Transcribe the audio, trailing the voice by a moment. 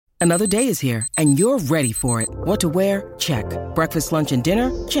Another day is here, and you're ready for it. What to wear? Check. Breakfast, lunch, and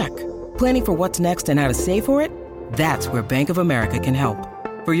dinner? Check. Planning for what's next and how to save for it? That's where Bank of America can help.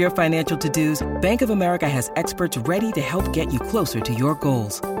 For your financial to-dos, Bank of America has experts ready to help get you closer to your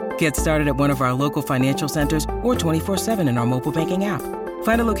goals. Get started at one of our local financial centers or 24/7 in our mobile banking app.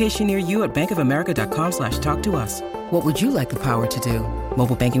 Find a location near you at bankofamerica.com/talktous. What would you like the power to do?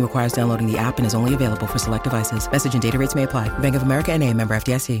 Mobile banking requires downloading the app and is only available for select devices. Message and data rates may apply. Bank of America N.A., member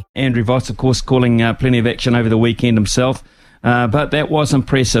FDIC. Andrew Voss, of course, calling plenty of action over the weekend himself. But that was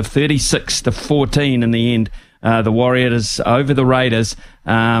impressive. 36-14 in the end. The Warriors over the Raiders.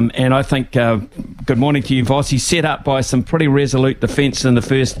 And I think, good morning to you, Voss. He's set up by some pretty resolute defence in the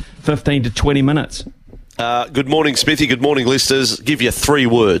first 15 to 20 minutes. Good morning, Smithy. Good morning, listeners. Give you 3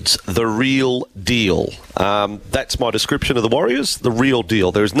 words. The real deal. That's my description of the Warriors. The real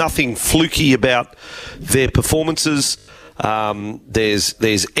deal. There's nothing fluky about their performances.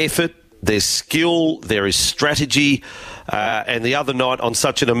 There's effort. There's skill. There is strategy. And the other night, on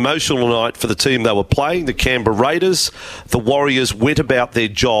such an emotional night for the team they were playing, the Canberra Raiders, the Warriors went about their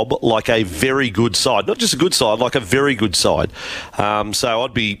job like a very good side. Not just a good side, like a very good side. So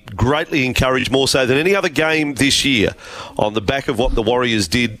I'd be greatly encouraged, more so than any other game this year, on the back of what the Warriors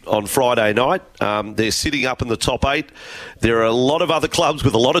did on Friday night. They're sitting up in the top 8. There are a lot of other clubs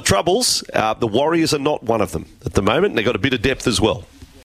with a lot of troubles. The Warriors are not one of them at the moment. They've got a bit of depth as well.